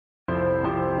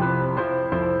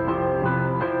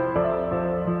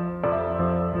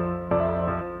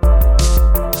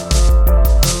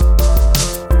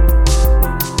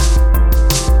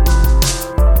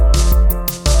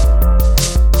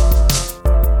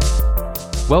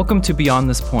Welcome to Beyond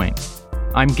This Point.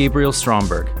 I'm Gabriel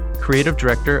Stromberg, Creative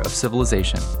Director of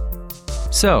Civilization.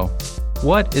 So,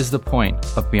 what is the point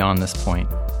of Beyond This Point?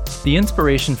 The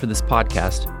inspiration for this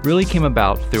podcast really came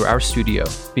about through our studio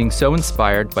being so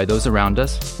inspired by those around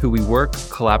us who we work,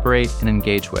 collaborate, and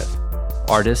engage with.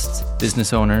 Artists,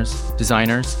 business owners,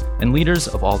 designers, and leaders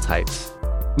of all types.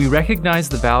 We recognize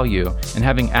the value in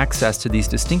having access to these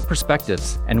distinct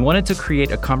perspectives and wanted to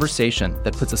create a conversation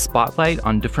that puts a spotlight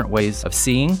on different ways of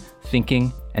seeing,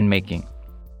 thinking, and making.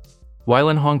 While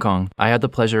in Hong Kong, I had the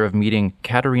pleasure of meeting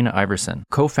Katarina Ivarsson,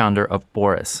 co-founder of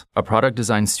Boris, a product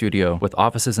design studio with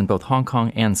offices in both Hong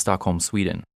Kong and Stockholm,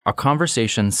 Sweden. Our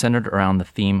conversation centered around the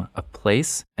theme of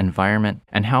place, environment,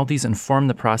 and how these inform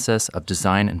the process of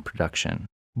design and production.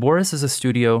 Boris is a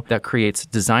studio that creates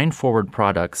design-forward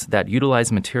products that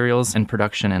utilize materials and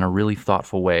production in a really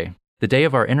thoughtful way. The day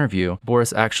of our interview,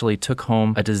 Boris actually took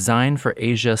home a Design for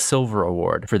Asia Silver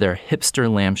Award for their hipster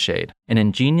lampshade, an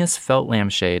ingenious felt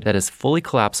lampshade that is fully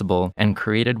collapsible and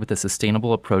created with a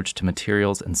sustainable approach to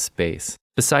materials and space.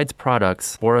 Besides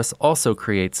products, Boris also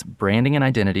creates branding and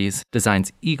identities,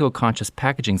 designs eco-conscious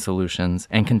packaging solutions,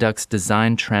 and conducts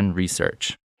design trend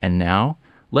research. And now,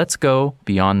 let's go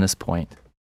beyond this point.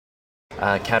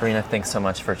 Katarina, thanks so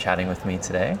much for chatting with me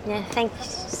today. Yeah, thanks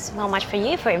so much for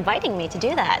you for inviting me to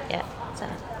do that. Yeah.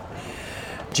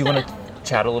 Do you want to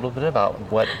chat a little bit about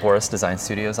what Boris Design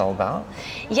Studio is all about?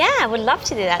 Yeah, I would love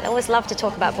to do that. I always love to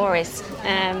talk about Boris.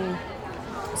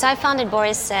 So I founded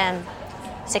Boris 7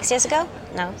 years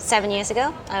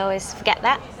ago. I always forget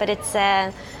that, but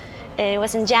it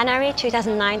was in January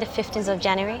 2009, the 15th of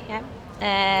January.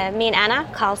 Yeah. Me and Anna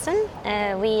Carlson,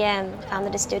 we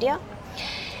founded the studio.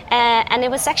 And it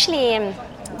was actually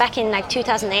back in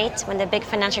 2008 when the big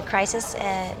financial crisis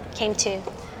came to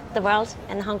the world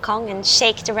and Hong Kong and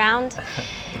shaked around.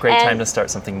 Great time to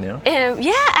start something new.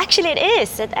 Yeah, actually it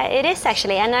is. It is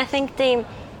actually. And I think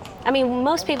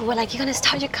most people were like, you're going to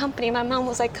start your company. My mom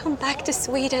was like, come back to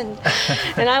Sweden.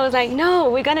 And I was like, no,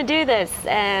 we're going to do this.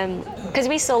 Because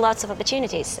we saw lots of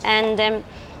opportunities. And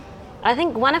I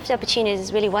think one of the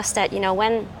opportunities really was that,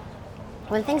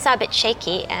 when things are a bit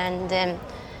shaky and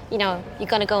you're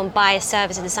going to go and buy a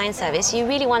design service, you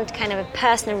really want kind of a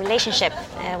personal relationship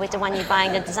with the one you're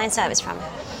buying the design service from.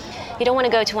 You don't want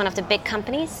to go to one of the big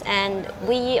companies, and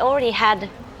we already had,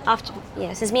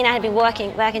 since me and I had been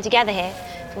working together here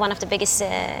for one of the biggest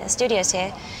studios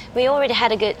here, we already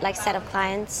had a good set of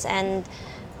clients, and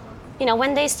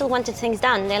when they still wanted things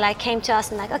done, they came to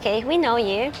us and okay, we know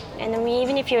you, and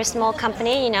even if you're a small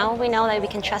company, we know that we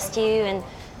can trust you, and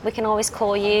we can always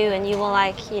call you, and you will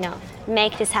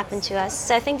make this happen to us.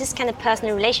 So I think this kind of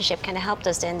personal relationship kind of helped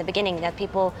us there in the beginning, that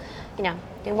people,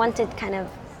 they wanted kind of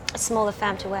a smaller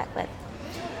firm to work with.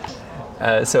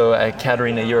 So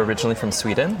Katarina, you're originally from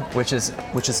Sweden, which is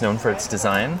known for its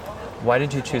design. Why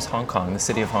did you choose Hong Kong, the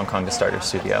city of Hong Kong, to start your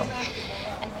studio?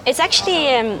 It's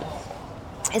actually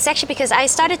because I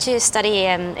started to study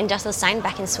industrial design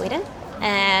back in Sweden.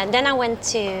 And then I went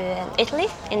to Italy,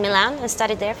 in Milan, and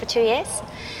studied there for 2 years.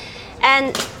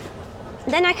 And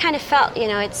then I kind of felt, we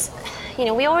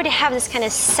already have this kind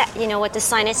of set, what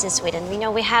design is in Sweden.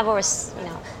 We have our, this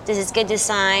is good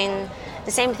design. The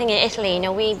same thing in Italy,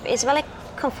 it's very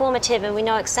conformative, and we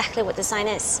know exactly what design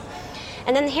is.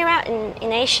 And then here out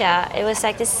in Asia, it was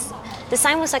this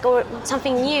design was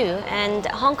something new, and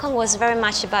Hong Kong was very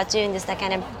much about doing this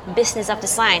kind of business of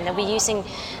design, that we're using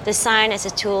design as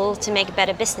a tool to make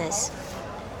better business.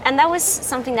 And that was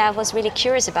something that I was really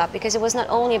curious about, because it was not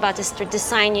only about this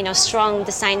design, strong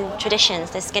design traditions,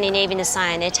 the Scandinavian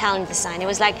design, the Italian design. It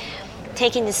was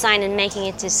taking design and making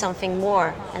it to something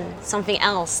more and something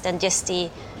else than just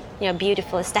the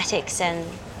beautiful aesthetics and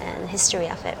history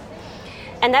of it.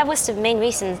 And that was the main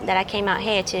reason that I came out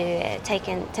here to take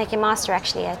a master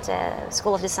actually at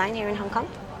School of Design here in Hong Kong.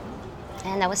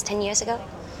 And that was 10 years ago.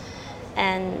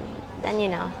 And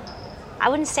then, I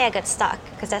wouldn't say I got stuck,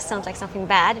 because that sounds like something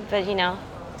bad, but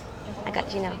I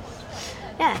got,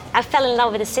 I fell in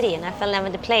love with the city, and I fell in love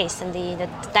with the place and the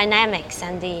dynamics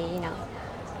and the,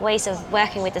 ways of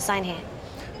working with design here.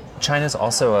 China is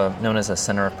also known as a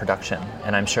center of production,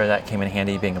 and I'm sure that came in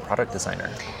handy being a product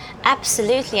designer.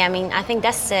 Absolutely. I think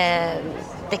that's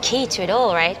the key to it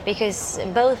all, right? Because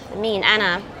both me and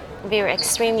Anna, we were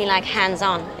extremely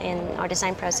hands-on in our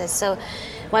design process. So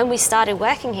when we started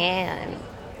working here,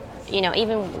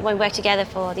 even when we worked together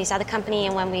for this other company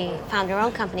and when we found our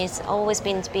own company, it's always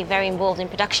been to be very involved in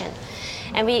production.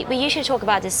 And we usually talk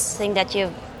about this thing that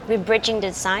we're bridging the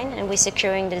design and we're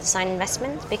securing the design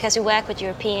investment, because we work with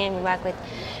European, we work with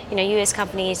US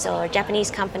companies or Japanese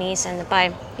companies, and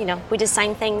we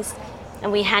design things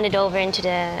and we hand it over into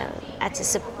the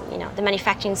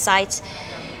manufacturing site,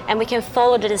 and we can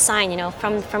follow the design,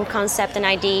 from concept and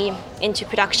ID into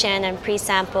production and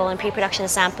pre-sample and pre-production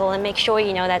sample, and make sure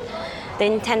that the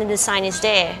intended design is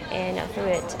there, through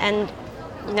it. And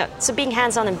so being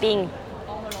hands-on and being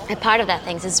a part of that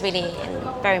things is really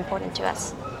very important to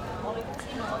us.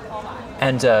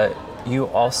 And you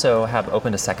also have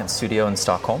opened a second studio in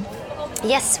Stockholm?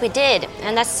 Yes, we did,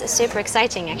 and that's super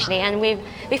exciting actually. And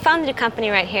we founded a company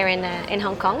right here in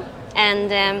Hong Kong, and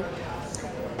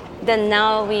then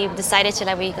now we've decided to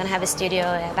we're gonna have a studio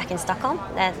back in Stockholm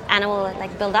that Anna will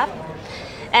build up.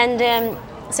 And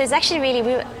so it's actually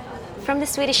really from the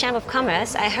Swedish Chamber of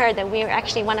Commerce, I heard that we were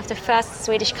actually one of the first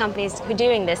Swedish companies who are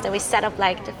doing this, that we set up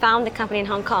to found the company in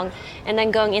Hong Kong and then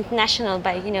going international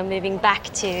by moving back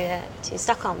to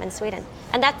Stockholm in Sweden.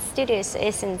 And that studio is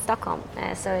in Stockholm,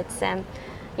 so it's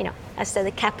as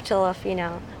the capital of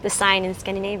design in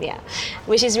Scandinavia,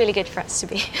 which is really good for us to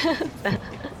be.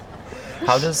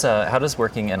 How does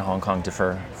working in Hong Kong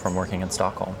differ from working in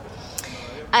Stockholm?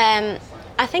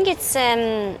 I think it's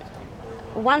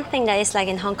one thing that is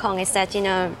in Hong Kong is that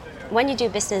when you do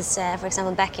business, for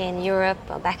example, back in Europe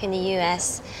or back in the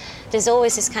US, there's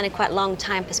always this kind of quite long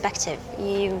time perspective.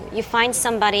 You find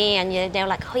somebody and they're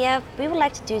like, oh yeah, we would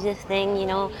like to do this thing,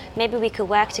 maybe we could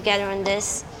work together on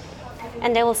this.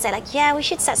 And they will say yeah, we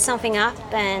should set something up,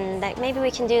 and maybe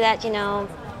we can do that,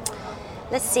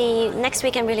 let's see, next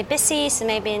week I'm really busy, so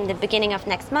maybe in the beginning of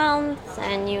next month.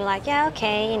 And you're like, yeah,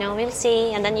 okay, we'll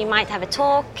see. And then you might have a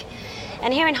talk.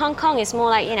 And here in Hong Kong, it's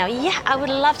more yeah, I would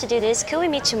love to do this. Could we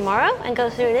meet tomorrow and go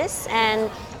through this?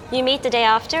 And you meet the day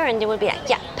after, and they will be like,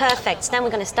 yeah, perfect. So then we're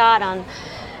going to start on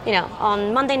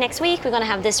Monday next week. We're going to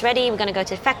have this ready. We're going to go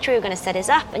to the factory. We're going to set this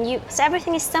up. And so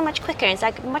everything is so much quicker. It's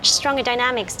much stronger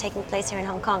dynamics taking place here in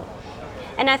Hong Kong.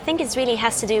 And I think it really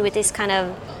has to do with this kind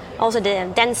of also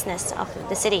the denseness of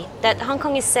the city. That Hong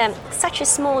Kong is such a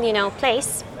small,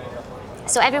 place.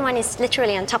 So everyone is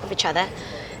literally on top of each other.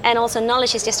 And also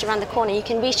knowledge is just around the corner. You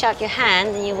can reach out your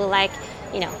hand and you will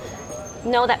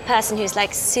know that person who's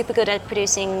super good at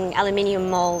producing aluminium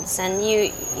molds, and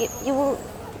you will,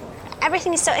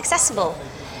 everything is so accessible.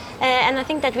 And I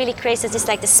think that really creates this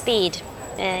the speed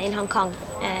in Hong Kong,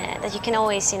 that you can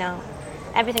always,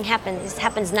 everything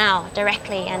happens now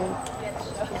directly and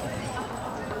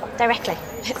directly.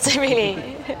 It's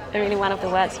really one of the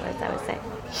words for it, I would say.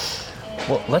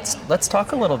 Well, let's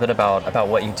talk a little bit about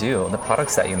what you do, the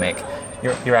products that you make.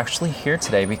 You're actually here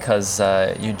today because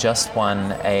you just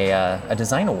won a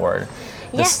design award.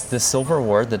 Yes. The Silver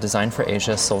Award, the Design for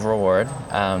Asia Silver Award,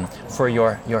 for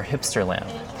your hipster lamp.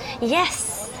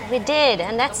 Yes, we did,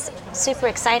 and that's super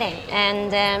exciting.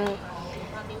 And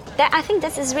I think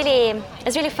this is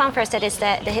it's really fun for us. That is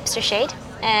the hipster shade,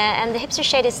 and the hipster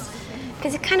shade is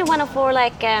because it's kind of one of our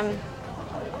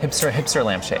Hipster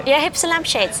lampshade. Yeah, hipster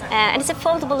lampshades, and it's a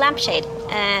foldable lampshade.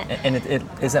 And it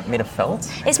is that made of felt?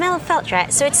 It's made of felt,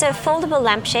 right? So it's a foldable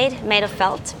lampshade made of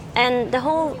felt, and the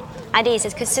whole idea is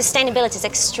because sustainability is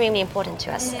extremely important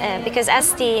to us. Because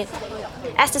as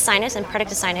designers and product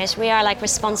designers, we are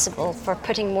responsible for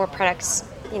putting more products,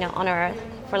 on Earth,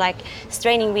 for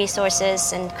straining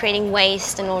resources and creating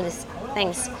waste and all these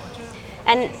things.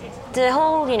 And the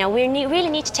whole, we really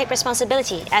need to take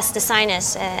responsibility as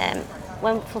designers.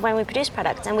 When we produce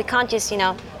products, and we can't just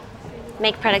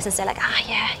make products and say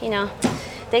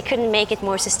they couldn't make it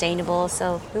more sustainable,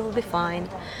 so we will be fine.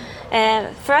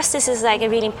 For us, this is a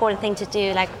really important thing to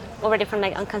do, already from the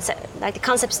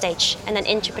concept stage and then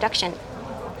into production.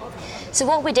 So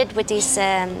what we did with this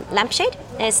lampshade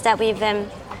is that we've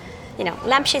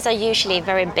lampshades are usually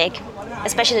very big,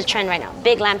 especially the trend right now,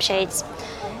 big lampshades,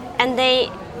 and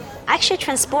they actually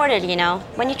transported,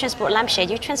 when you transport lampshade,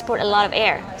 you transport a lot of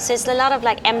air. So it's a lot of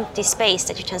empty space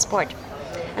that you transport.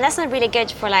 And that's not really good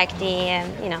for the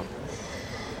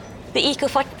eco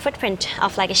footprint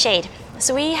of a shade.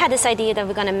 So we had this idea that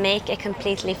we're going to make a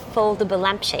completely foldable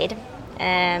lampshade.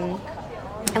 And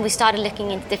we started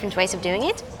looking into different ways of doing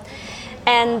it.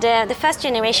 And the first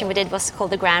generation we did was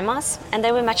called the grandmas, and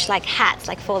they were much like hats,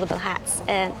 like foldable hats.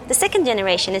 The second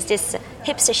generation is this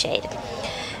hipster shade.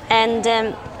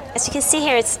 And as you can see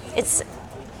here, it's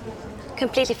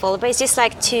completely foldable. It's just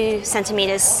 2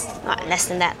 centimeters, less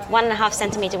than that, 1.5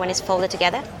 centimeter when it's folded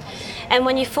together. And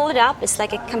when you fold it up, it's a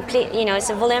complete, it's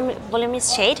a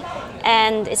voluminous shade,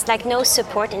 and it's no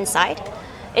support inside.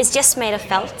 It's just made of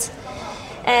felt.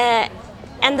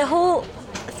 And the whole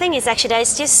thing is actually that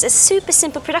it's just a super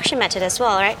simple production method as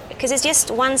well, right? Because it's just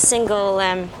one single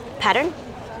pattern.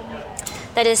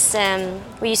 That is,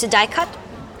 we use a die cut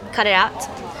it out.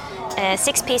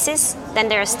 6 pieces, then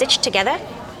they are stitched together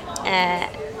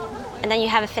and then you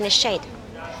have a finished shade.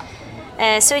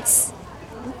 So it's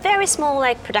very small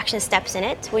like production steps in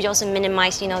it, which also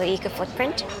minimize, the eco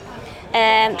footprint.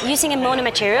 Using a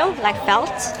monomaterial like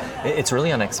felt. It's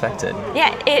really unexpected.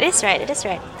 Yeah, it is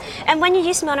right. And when you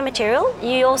use monomaterial,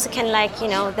 you also can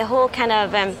the whole kind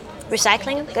of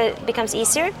recycling becomes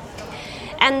easier.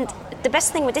 And the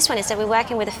best thing with this one is that we're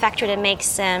working with a factory that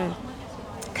makes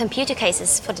computer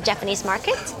cases for the Japanese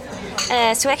market.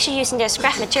 So we're actually using their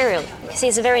scrap material. You see,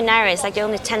 it's very narrow. It's like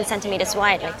only 10 centimeters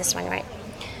wide, like this one, right?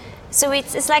 So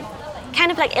it's like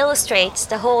kind of like illustrates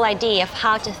the whole idea of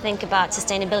how to think about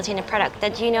sustainability in a product.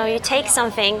 That you take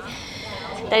something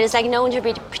that is like known to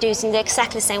be produced in the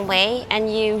exactly same way,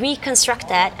 and you reconstruct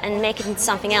that and make it into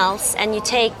something else, and you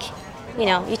take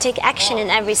action in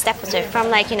every step of it.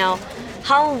 From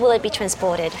how will it be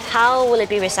transported? How will it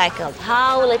be recycled?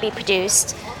 How will it be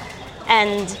produced?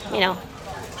 And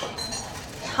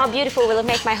how beautiful will it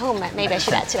make my home? Maybe I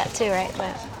should add to that too, right?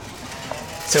 But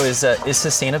so is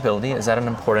sustainability, is that an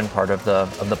important part of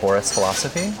the Boris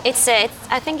philosophy?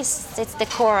 I think it's the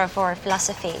core of our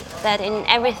philosophy, that in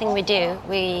everything we do,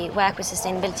 we work with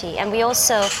sustainability. And we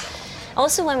also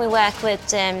when we work with,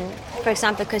 for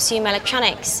example, consumer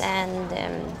electronics and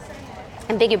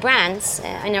bigger brands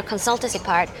in our consultancy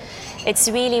part, it's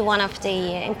really one of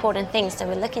the important things that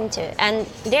we look into. And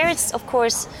there it's, of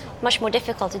course, much more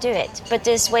difficult to do it. But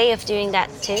there's way of doing that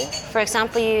too. For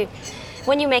example,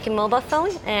 when you make a mobile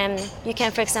phone, you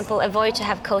can, for example, avoid to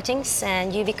have coatings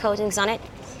and UV coatings on it.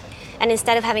 And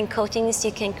instead of having coatings,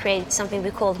 you can create something we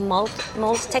call mold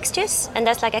textures. And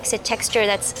that's like actually a texture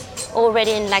that's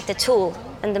already in like the tool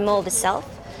and the mold itself,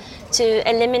 to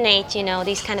eliminate,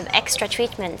 these kind of extra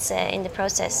treatments in the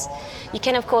process. You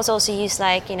can, of course, also use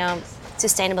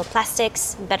sustainable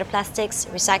plastics, better plastics,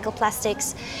 recycled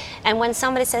plastics. And when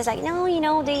somebody says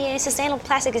no, the sustainable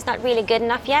plastic is not really good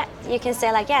enough yet, you can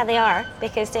say yeah, they are,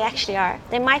 because they actually are.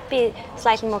 They might be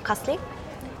slightly more costly,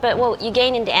 but what you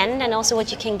gain in the end, and also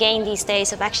what you can gain these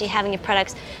days of actually having a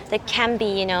product that can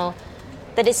be,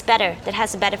 that is better, that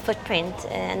has a better footprint,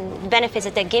 and the benefits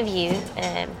that they give you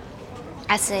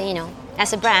as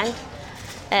a brand,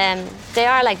 they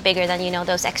are bigger than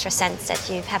those extra cents that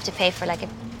you have to pay for a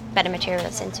better material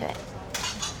that's into it.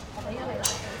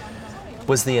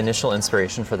 Was the initial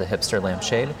inspiration for the hipster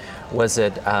lampshade, was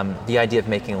it the idea of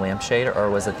making a lampshade, or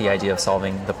was it the idea of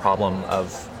solving the problem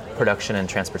of production and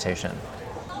transportation?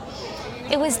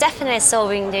 It was definitely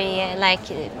solving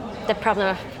the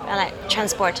problem of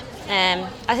transport.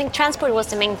 I think transport was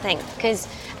the main thing, because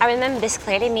I remember this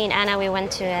clearly. Me and Anna, we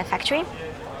went to a factory,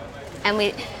 and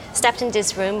we stepped into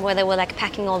this room where they were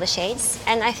packing all the shades.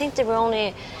 And I think the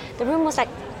room was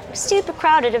super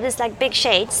crowded of this big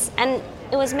shades, and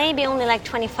it was maybe only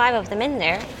 25 of them in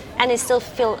there, and it still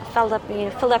filled up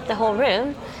the whole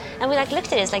room. And we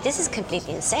looked at it, this is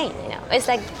completely insane. It's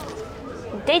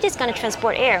they're just going to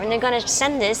transport air, and they're going to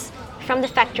send this from the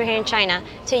factory here in China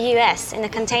to US in a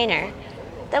container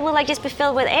that will just be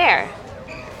filled with air.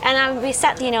 And we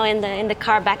sat in the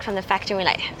car back from the factory, and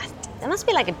we're there must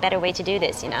be a better way to do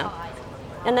this,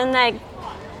 And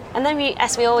then we,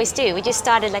 as we always do, we just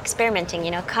started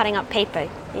experimenting, cutting up paper,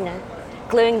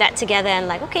 gluing that together,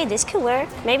 and okay, this could work.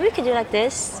 Maybe we could do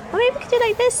this, or maybe we could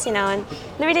do this, and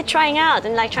really trying out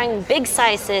and trying big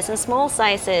sizes and small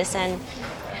sizes and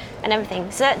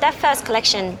everything. So that first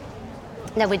collection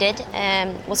that we did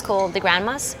was called the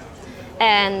Grandmas,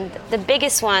 and the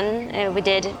biggest one we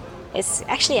did is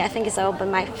actually, I think, it's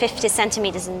over 50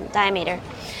 centimeters in diameter.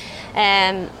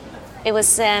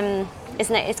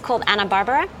 It's called Anna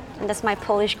Barbara, and that's my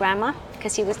Polish grandma,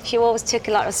 because she always took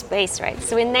a lot of space, right?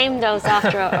 So we named those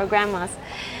after our grandmas.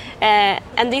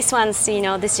 And these ones,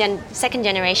 this second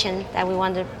generation that we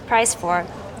won the prize for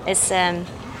is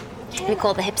we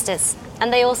call the hipsters,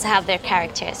 and they also have their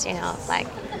characters,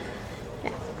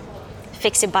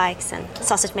 fixie bikes and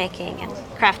sausage making and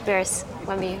craft beers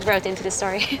when we wrote into the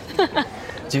story.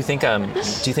 Do you think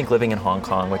living in Hong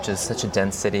Kong, which is such a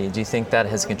dense city, do you think that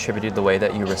has contributed the way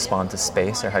that you respond to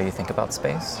space, or how you think about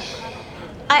space?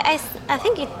 I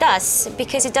think it does,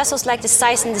 because it does also the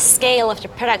size and the scale of the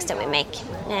products that we make.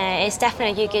 It's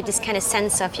definitely, you get this kind of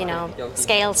sense of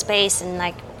scale, space, and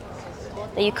that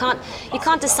you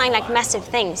can't design massive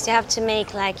things. You have to make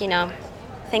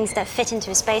things that fit into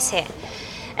a space here.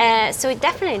 So it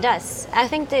definitely does. I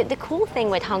think the cool thing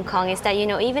with Hong Kong is that,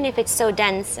 even if it's so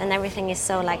dense and everything is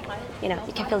so you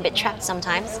can feel a bit trapped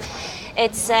sometimes,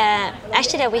 it's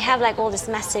actually that we have all this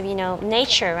massive,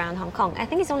 nature around Hong Kong. I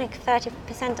think it's only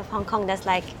 30% of Hong Kong that's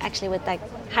actually with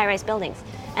high-rise buildings,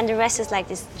 and the rest is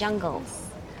these jungles.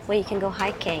 where you can go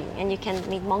hiking and you can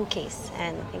meet monkeys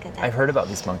and things like that. I've heard about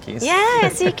these monkeys. Yeah,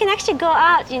 so you can actually go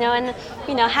out, and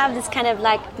have this kind of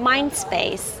like mind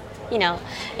space.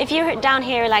 If you're down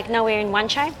here like nowhere in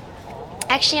Wanchai,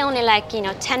 actually only like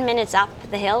 10 minutes up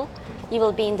the hill, you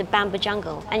will be in the bamboo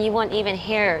jungle and you won't even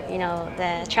hear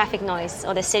the traffic noise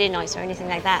or the city noise or anything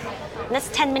like that. And that's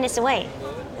 10 minutes away.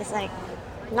 It's like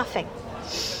nothing.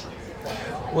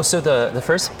 Well, so the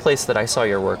first place that I saw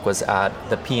your work was at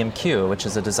the PMQ, which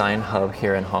is a design hub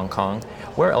here in Hong Kong.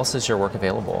 Where else is your work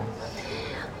available?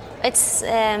 It's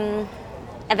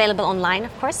available online,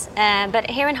 of course, but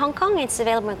here in Hong Kong it's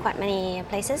available in quite many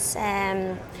places.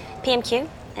 PMQ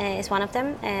is one of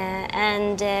them,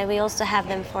 and we also have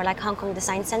them for like Hong Kong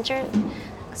Design Center,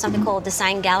 something called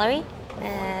Design Gallery,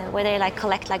 where they like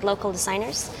collect like local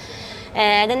designers.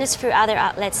 Then it's through other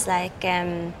outlets like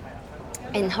in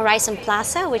Horizon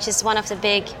Plaza, which is one of the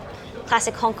big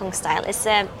classic Hong Kong style. It's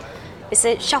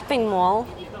a shopping mall,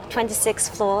 26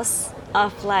 floors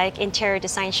of like interior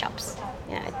design shops.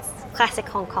 It's classic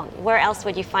Hong Kong. Where else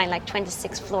would you find like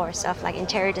 26 floors of like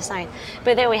interior design?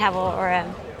 But there we have our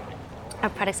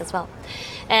products as well.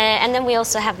 And then we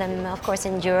also have them, of course,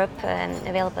 in Europe,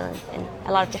 available in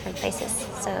a lot of different places.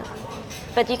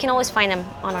 But you can always find them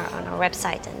on our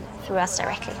website and through us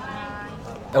directly.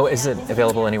 Oh, is it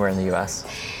available anywhere in the US?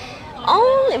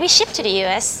 Oh, we ship to the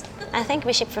US. I think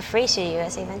we ship for free to the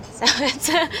US even. So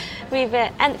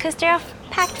and because they're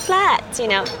packed flat,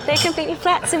 they're completely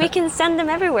flat, so we can send them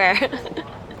everywhere.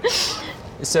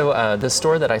 So the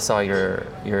store that I saw your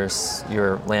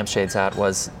lampshades at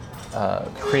was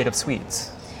Creative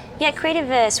Sweets. Yeah,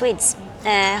 Creative Sweets,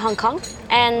 Hong Kong,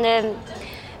 and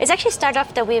it's actually started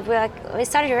off that we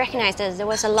started to recognize that there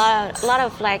was a lot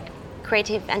of like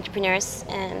creative entrepreneurs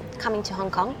coming to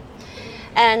Hong Kong,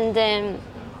 and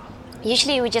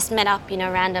usually we just met up,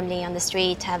 randomly on the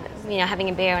street, having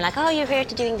a beer, and like, oh, you're here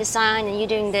to doing design, and you're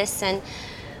doing this, and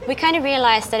we kind of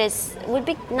realized that it would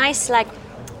be nice, like,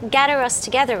 gather us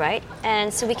together, right?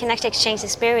 And so we can actually exchange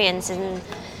experience, and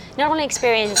not only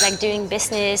experience like doing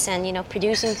business and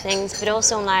producing things, but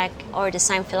also like our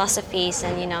design philosophies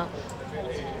and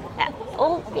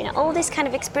all this kind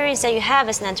of experience that you have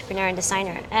as an entrepreneur and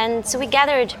designer. And so we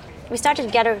started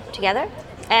to gather together,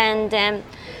 and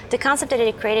the concept that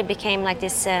it created became like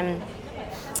this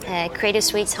Creative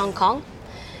Suites Hong Kong,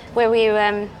 where we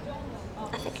I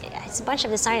think it's a bunch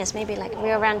of designers, maybe like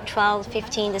we're around 12,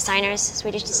 15 designers,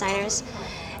 Swedish designers.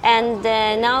 And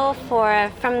now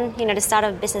from the start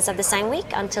of Business of Design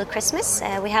Week until Christmas,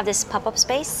 we have this pop-up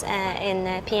space in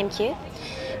PMQ,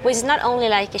 which is not only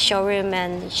like a showroom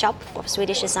and shop for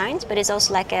Swedish designs, but it's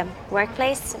also like a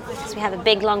workplace. So we have a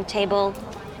big long table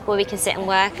where we can sit and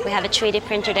work. We have a 3D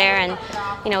printer there, and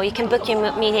you can book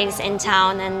your meetings in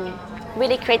town and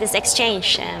really create this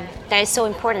exchange that is so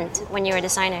important when you're a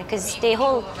designer. Because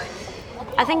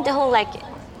I think the whole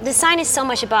design is so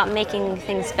much about making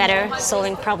things better,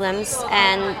 solving problems,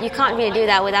 and you can't really do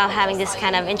that without having this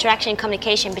kind of interaction and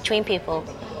communication between people.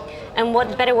 And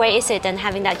what better way is it than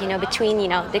having that, between,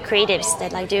 the creatives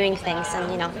that like doing things,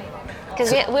 and,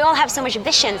 because we all have so much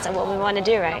visions of what we want to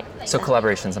do, right? So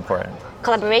collaboration is important.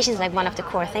 Collaboration is like one of the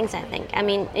core things, I think. I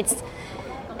mean,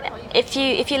 if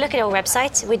you look at our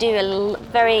website, we do a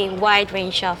very wide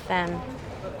range of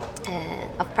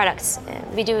products.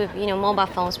 We do, mobile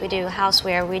phones, we do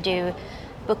houseware, we do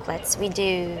booklets, we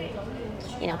do,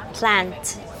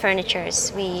 plant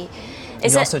furnitures.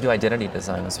 You also do identity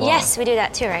design as well. Yes, we do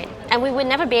that too, right? And we would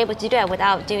never be able to do that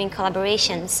without doing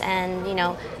collaborations and,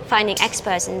 finding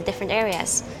experts in different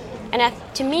areas. And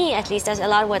to me, at least, that's a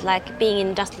lot of what like being an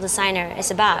industrial designer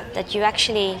is about. That you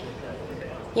actually,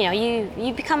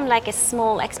 you become like a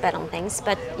small expert on things,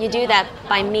 but you do that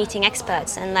by meeting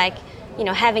experts and like,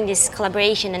 having this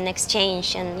collaboration and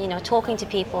exchange and, talking to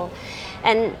people.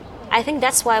 And I think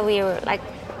that's why we're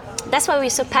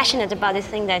so passionate about this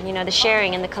thing that, the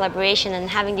sharing and the collaboration and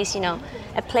having this,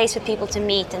 a place for people to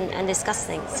meet and discuss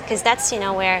things. Because that's,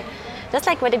 that's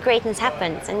like where the greatness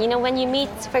happens. And, when you meet,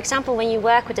 for example, when you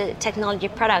work with a technology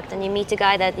product and you meet a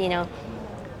guy that,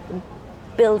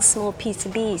 builds small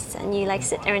PCBs and you like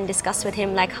sit there and discuss with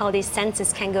him like how these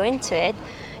sensors can go into it,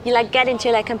 you like get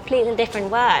into like a completely different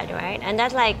world, right? And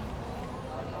that's like,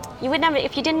 you would never,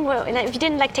 if you didn't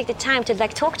like take the time to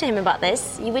like talk to him about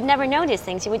this, you would never know these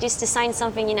things. You would just design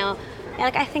something,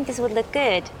 like I think this would look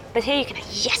good. But here you can,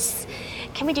 yes,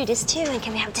 can we do this too? And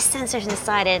can we have the sensors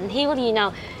inside it? And he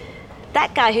will,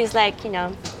 that guy who's like,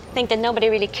 think that nobody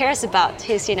really cares about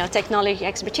his, technology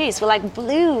expertise will like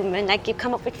bloom and like you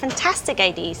come up with fantastic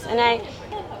ideas. And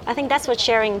I think that's what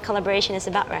sharing and collaboration is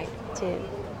about, right? To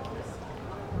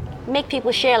make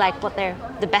people share like what they're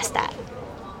the best at.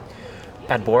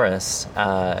 at Boris,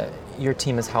 your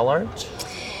team is how large?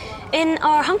 In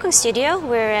our Hong Kong studio,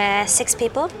 we're 6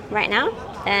 people right now.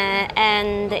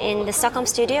 And in the Stockholm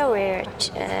studio, we're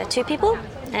 2 people.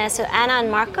 So Anna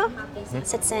and Marco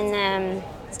sits in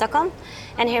Stockholm.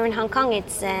 And here in Hong Kong,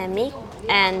 it's me,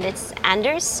 and it's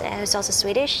Anders, who's also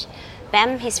Swedish.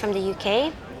 Bem, he's from the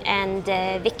UK. And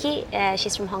Vicky,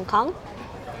 she's from Hong Kong.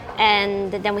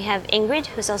 And then we have Ingrid,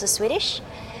 who's also Swedish.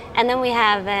 And then we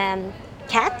have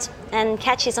Kat. And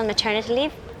Kat, she's on maternity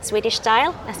leave, Swedish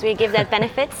style, as we give that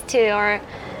benefits to our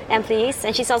employees.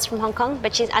 And she's also from Hong Kong,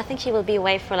 but I think she will be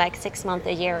away for like 6 months,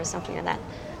 a year or something like that.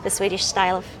 The Swedish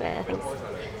style of things,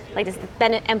 like this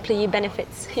employee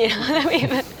benefits, that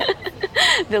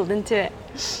we build into it.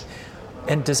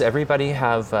 And does everybody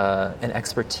have an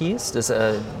expertise?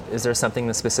 Is there something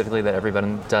that specifically that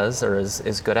everyone does or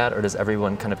is good at, or does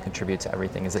everyone kind of contribute to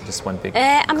everything? Is it just one big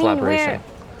collaboration?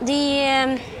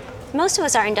 Most of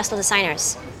us are industrial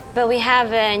designers, but we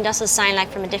have industrial design like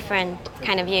from a different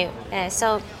kind of view.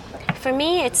 So for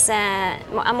me,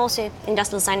 I'm also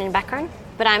industrial design in background,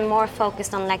 but I'm more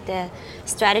focused on like the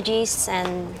strategies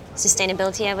and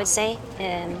sustainability, I would say,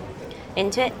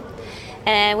 into it.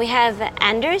 We have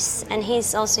Anders, and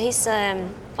he's also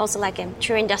like a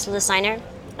true industrial designer.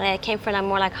 Came from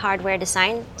more like hardware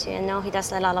design. He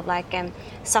does a lot of like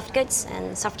soft goods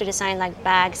and software design, like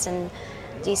bags and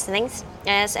these things.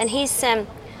 Yes, and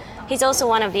he's also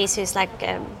one of these who's like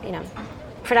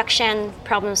production,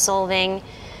 problem solving,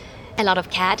 a lot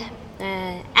of CAD.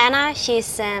 Anna, she's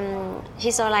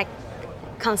sort of like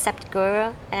concept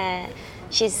guru.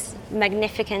 She's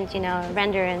magnificent,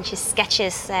 renderer, and she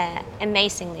sketches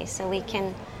amazingly. So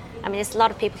there's a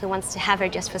lot of people who wants to have her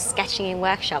just for sketching in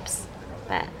workshops,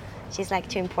 but she's like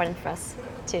too important for us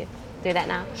to do that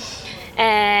now.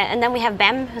 And then we have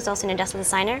Bem, who's also an industrial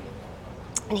designer,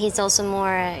 and he's also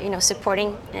more,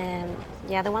 supporting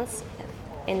the other ones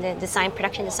in the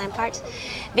production design part.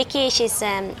 Vicky, she's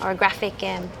our graphic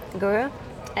guru,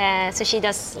 so she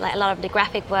does like a lot of the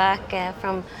graphic work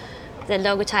from the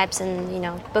logotypes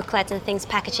and booklets and things,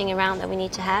 packaging around that we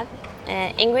need to have.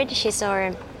 Ingrid, she's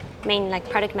our main like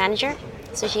product manager,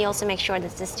 so she also makes sure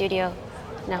that the studio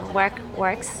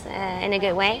works in a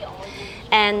good way.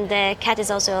 And Kat is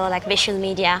also like visual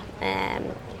media,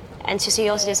 and so she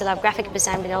also does a lot of graphic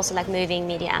design, but also like moving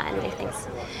media and big things.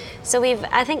 So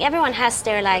I think everyone has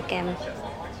their like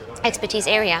expertise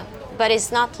area, but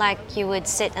it's not like you would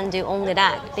sit and do only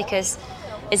that, because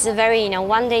it's a very,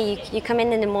 one day you come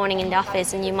in the morning in the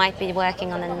office and you might be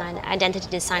working on an identity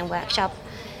design workshop.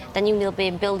 Then you will be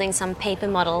building some paper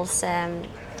models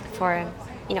for,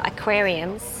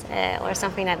 aquariums or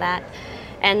something like that.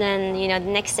 And then, the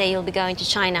next day you'll be going to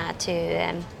China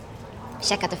to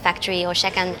check out the factory or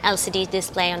check an LCD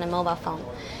display on a mobile phone.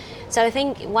 So I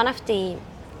think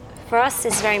for us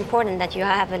it's very important that you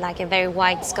have a very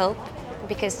wide scope,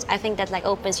 because I think that like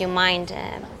opens your mind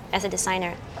as a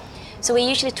designer. So we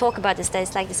usually talk about this, that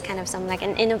it's like this kind of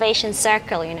an innovation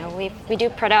circle, We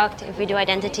do product, if we do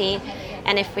identity,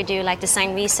 and if we do like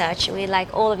design research, we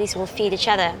like all of these will feed each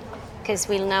other, because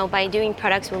we'll know by doing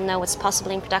products, we'll know what's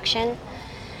possible in production,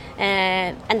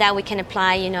 and that we can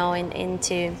apply,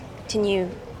 into new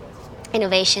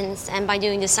innovations. And by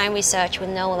doing design research,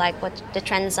 we'll know like what the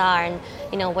trends are and,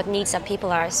 what needs that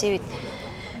people are suited.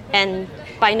 And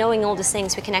by knowing all these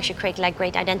things, we can actually create like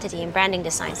great identity and branding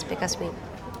designs, because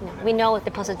we know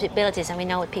the possibilities and we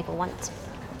know what people want.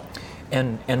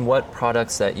 And what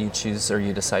products that you choose or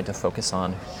you decide to focus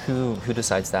on, who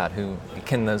decides that?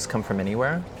 Can those come from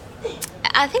anywhere?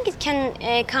 I think it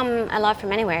can come a lot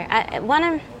from anywhere.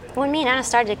 When me and Anna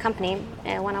started the company,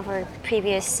 one of our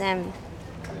previous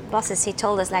bosses, he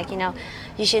told us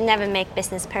you should never make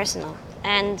business personal.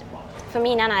 And for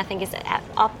me and Anna, I think it's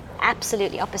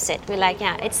absolutely opposite. We're like,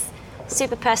 it's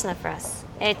super personal for us.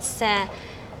 It's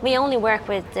we only work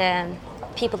with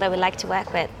people that we like to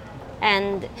work with,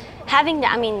 and having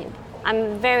that,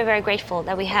 I'm very, very grateful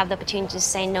that we have the opportunity to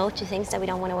say no to things that we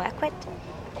don't want to work with.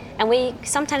 And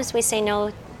sometimes we say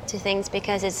no to things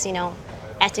because it's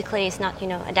ethically it's not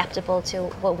adaptable to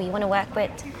what we want to work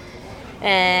with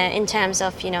in terms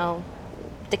of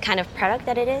the kind of product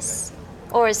that it is,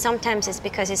 or sometimes it's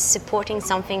because it's supporting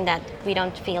something that we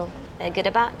don't feel good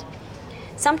about.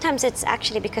 Sometimes it's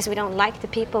actually because we don't like the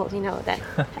people, that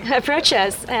approach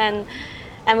us, and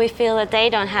we feel that they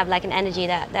don't have like an energy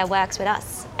that works with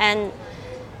us. And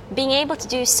being able to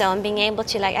do so, and being able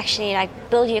to actually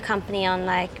build your company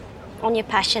on your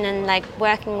passion and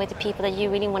working with the people that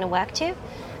you really want to work to,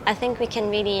 I think we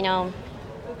can really,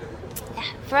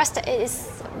 for us, it is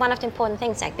one of the important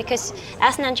things, like, because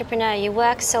as an entrepreneur, you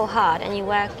work so hard and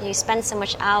you spend so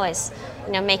much hours,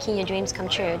 making your dreams come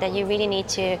true, that you really need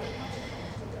to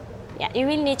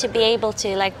be able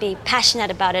to like be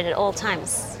passionate about it at all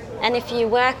times. And if you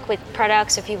work with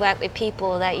products, if you work with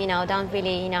people that don't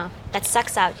really that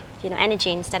sucks out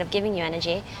energy instead of giving you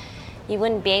energy, you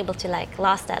wouldn't be able to like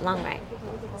last that long, right?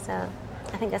 So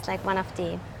I think that's like one of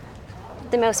the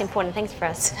most important things for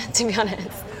us, to be honest.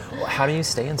 How do you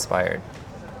stay inspired?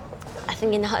 I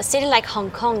think in a city like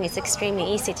Hong Kong, it's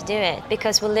extremely easy to do it,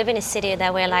 because we live in a city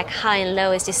that where like high and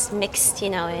low is just mixed,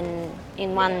 in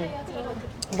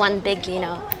one big,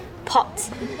 pot.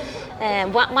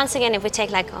 Once again, if we take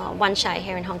like Wan Chai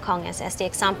here in Hong Kong as the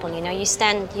example,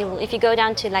 if you go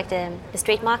down to like the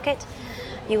street market,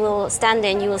 you will stand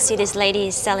there and you will see this lady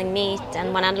selling meat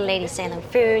and one other lady selling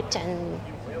fruit, and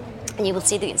you will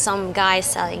see some guys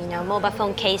selling mobile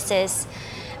phone cases,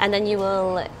 and then you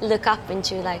will look up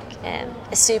into like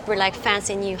a super like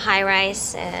fancy new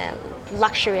high-rise,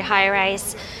 luxury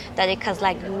high-rise that it costs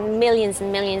like millions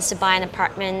and millions to buy an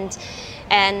apartment.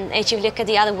 And if you look at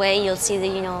the other way, you'll see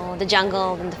the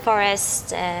jungle and the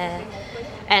forest.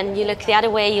 And you look the other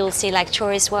way, you'll see like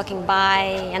tourists walking by,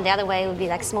 and the other way will be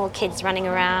like small kids running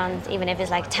around, even if it's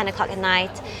like 10 o'clock at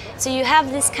night. So you have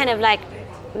this kind of like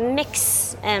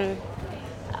mix, right,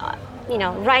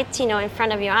 in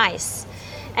front of your eyes.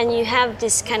 And you have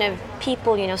this kind of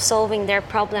people, solving their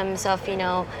problems of,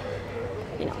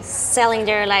 selling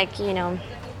their like,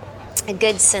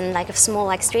 goods in like a small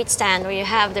like street stand, or you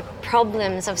have the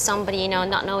problems of somebody,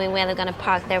 not knowing where they're going to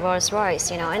park their Rolls Royce,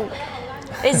 and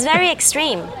it's very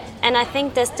extreme. And I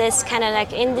think there's this kind of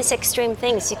like in these extreme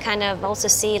things, you kind of also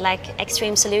see like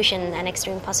extreme solution and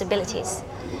extreme possibilities.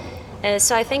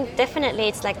 So I think definitely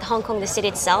it's like Hong Kong, the city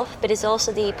itself, but it's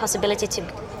also the possibility to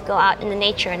go out in the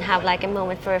nature and have like a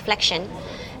moment for reflection.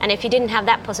 And if you didn't have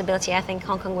that possibility, I think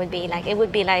Hong Kong would be like,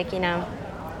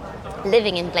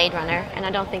 living in Blade Runner, and I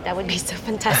don't think that would be so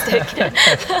fantastic.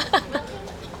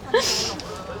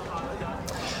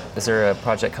 Is there a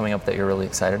project coming up that you're really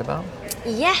excited about?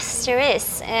 Yes, there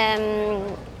is.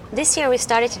 This year we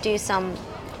started to do some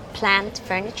plant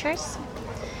furnitures.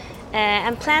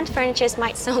 And plant furnitures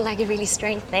might sound like a really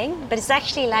strange thing, but it's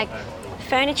actually like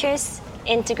furnitures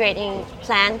integrating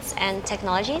plants and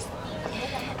technologies.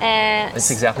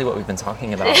 It's exactly what we've been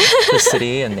talking about. The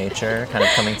city and nature kind of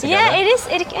coming together. Yeah, it is.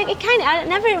 It kind of, I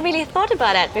never really thought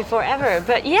about it before ever,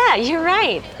 but yeah, you're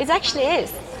right. It actually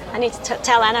is. I need to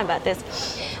tell Anna about this.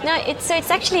 No, it's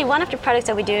actually one of the products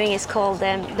that we're doing is called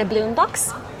the Bloom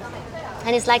Box,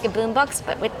 and it's like a boom box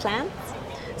but with plants.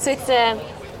 So it's a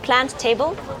plant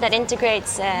table that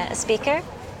integrates a speaker,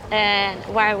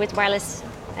 with wireless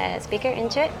speaker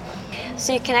into it,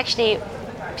 so you can actually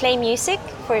play music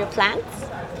for your plants.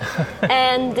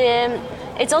 And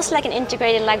it's also like an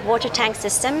integrated like water tank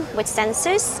system with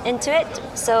sensors into it.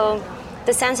 So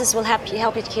the sensors will help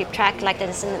you to keep track like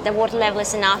that the water level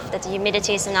is enough, that the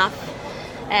humidity is enough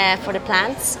for the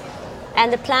plants.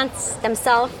 And the plants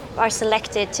themselves are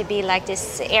selected to be like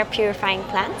this air purifying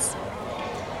plants.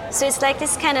 So it's like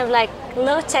this kind of like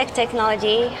low-tech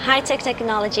technology, high-tech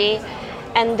technology,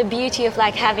 and the beauty of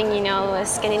like having, a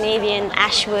Scandinavian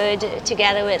ashwood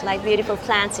together with like beautiful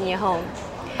plants in your home.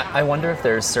 I wonder if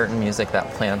there's certain music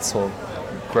that plants will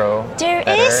grow There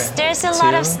better is. There's a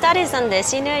lot to. of studies on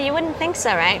this. You wouldn't think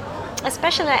so, right?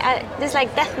 Especially there's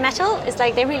like death metal. It's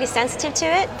like they're really sensitive to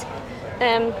it.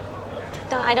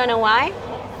 I don't know why.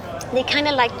 They kind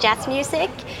of like jazz music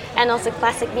and also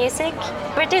classic music.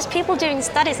 But there's people doing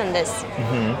studies on this.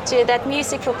 Mm-hmm. So that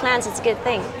music for plants is a good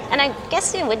thing. And I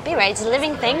guess it would be, right? It's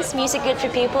living things. Music good for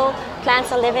people.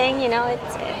 Plants are living. It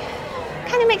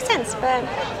kind of makes sense. But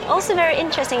also very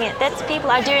interesting that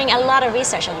people are doing a lot of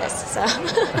research on this. So.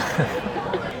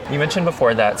 You mentioned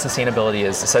before that sustainability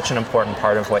is such an important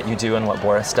part of what you do and what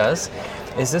Boris does.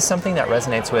 Is this something that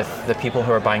resonates with the people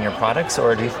who are buying your products,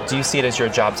 or do you see it as your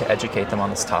job to educate them on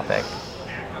this topic?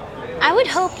 I would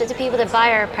hope that the people that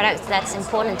buy our products, that's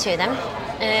important to them.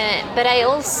 But I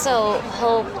also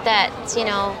hope that,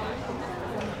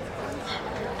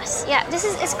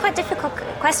 it's quite a difficult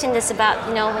question, this about,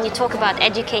 when you talk about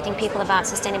educating people about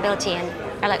sustainability and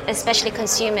especially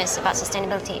consumers about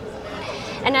sustainability.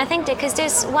 And I think that because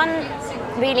there's one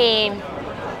really,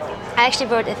 I actually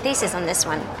wrote a thesis on this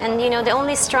one. And, the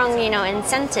only strong,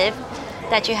 incentive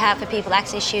that you have for people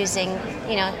actually choosing,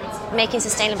 making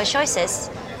sustainable choices,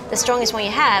 the strongest one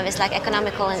you have is like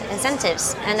economical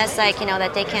incentives. And that's like,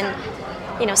 that they can,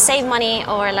 save money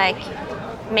or like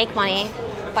make money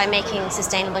by making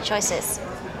sustainable choices.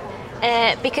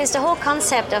 because the whole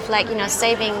concept of like,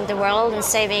 saving the world and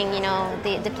saving,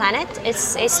 the planet,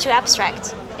 it's too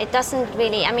abstract. It doesn't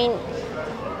really, I mean,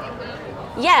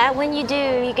 yeah, when you do,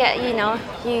 you get,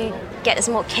 you get a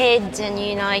small kid and,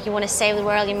 like you want to save the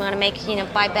world, you want to make,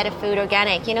 buy better food,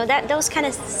 organic, those kind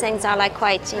of things are like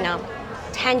quite,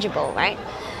 tangible, right?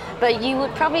 But you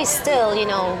would probably still,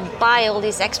 buy all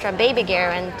these extra baby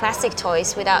gear and plastic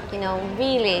toys without,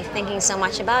 really thinking so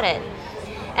much about it.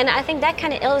 And I think that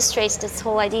kind of illustrates this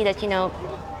whole idea that,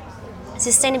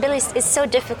 sustainability is so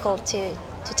difficult to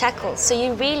tackle. So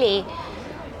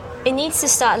it needs to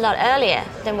start a lot earlier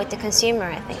than with the consumer,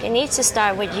 I think. It needs to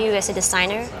start with you as a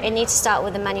designer. It needs to start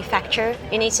with the manufacturer.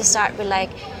 It needs to start with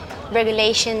like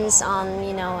regulations on,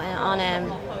 on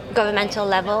a governmental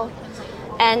level.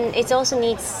 And it also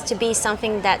needs to be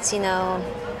something that's,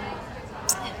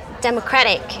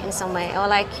 democratic in some way, or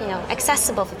like,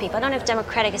 accessible for people. I don't know if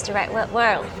democratic is the right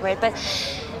word for it, but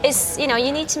it's, you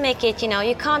need to make it,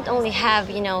 you can't only have,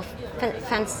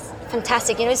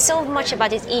 fantastic, it's so much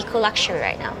about this eco-luxury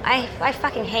right now. I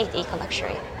fucking hate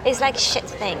eco-luxury. It's like a shit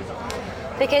thing.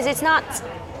 Because it's not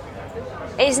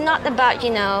about,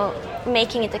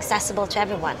 making it accessible to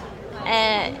everyone.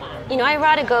 I'd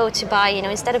rather go to buy,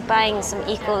 instead of buying some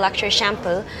eco-luxury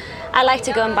shampoo, I like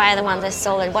to go and buy the one that's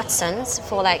sold at Watson's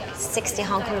for like 60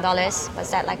 Hong Kong dollars.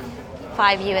 What's that, like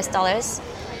 $5 US?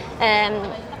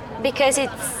 Because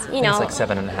it's, It's like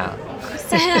 7.5.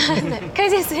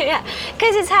 Because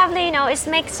it's heavily, it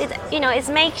makes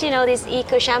this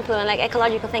eco shampoo and like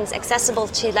ecological things accessible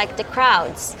to like the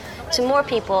crowds, to more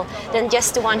people than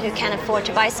just the one who can afford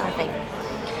to buy something.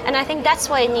 And I think that's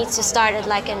why it needs to start at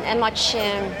like a much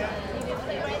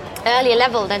earlier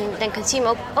level than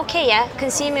consumer. Okay, yeah,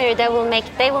 consumer they will make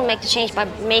the change by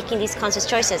making these conscious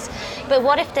choices. But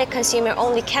what if the consumer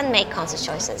only can make conscious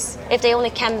choices? If they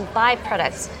only can buy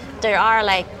products that are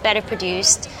like better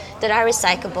produced, that are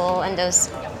recyclable, and those.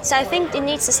 So I think it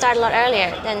needs to start a lot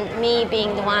earlier than me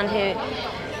being the one who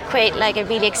create like a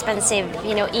really expensive,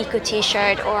 eco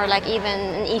T-shirt or like even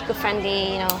an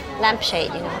eco-friendly,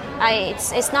 lampshade.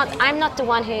 I'm not the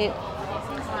one who.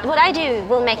 What I do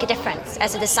will make a difference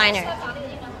as a designer,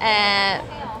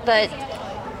 but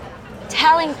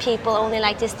telling people only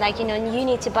like this, like you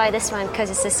need to buy this one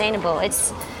because it's sustainable.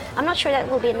 I'm not sure that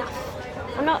will be enough.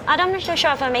 I'm not so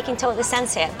sure if I'm making total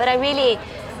sense here. But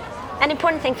an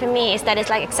important thing for me is that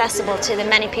it's like accessible to the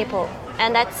many people,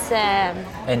 and that's.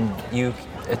 And you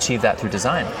achieve that through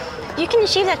design. You can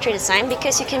achieve that through design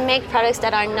because you can make products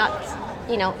that are not,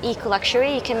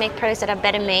 eco-luxury. You can make products that are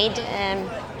better made.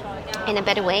 In a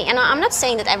better way. And I'm not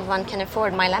saying that everyone can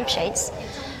afford my lampshades,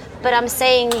 but I'm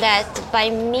saying that by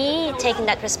me taking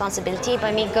that responsibility,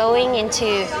 by me going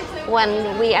into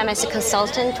I'm as a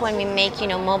consultant, when we make,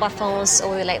 mobile phones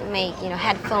or we like make,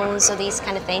 headphones or these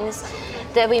kind of things,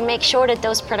 that we make sure that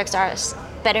those products are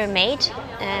better made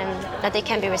and that they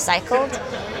can be recycled.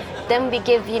 Then we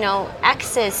give,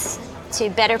 access to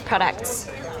better products.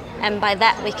 And by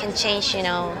that we can change,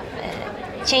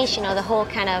 the whole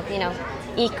kind of,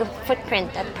 eco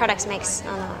footprint that products makes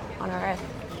on our earth.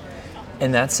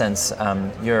 In that sense,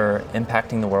 you're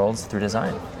impacting the world through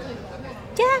design.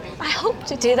 Yeah, I hope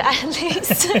to do that at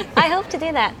least. I hope to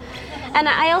do that, and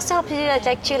I also hope to do that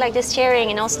like this sharing,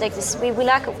 and also like this. We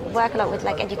work a lot with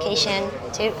like education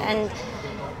too, and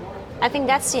I think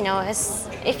that's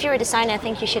if you're a designer, I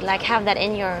think you should like have that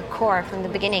in your core from the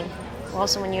beginning.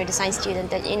 Also, when you're a design student,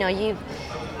 that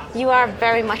you are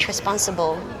very much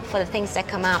responsible for the things that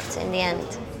come out in the end.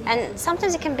 And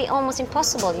sometimes it can be almost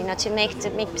impossible, to make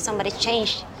somebody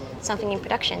change something in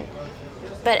production.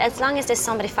 But as long as there's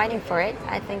somebody fighting for it,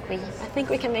 I think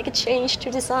we can make a change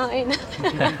to design.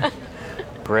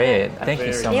 Great. Thank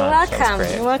you so much. You're welcome.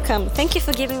 You're welcome. Thank you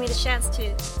for giving me the chance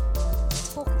to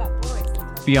talk about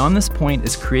Boris. Beyond This Point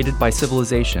is created by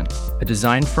Civilization, a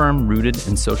design firm rooted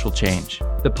in social change.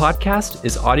 The podcast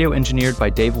is audio engineered by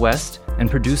Dave West and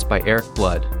produced by Eric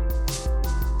Blood.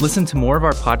 Listen to more of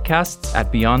our podcasts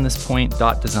at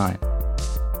beyondthispoint.design.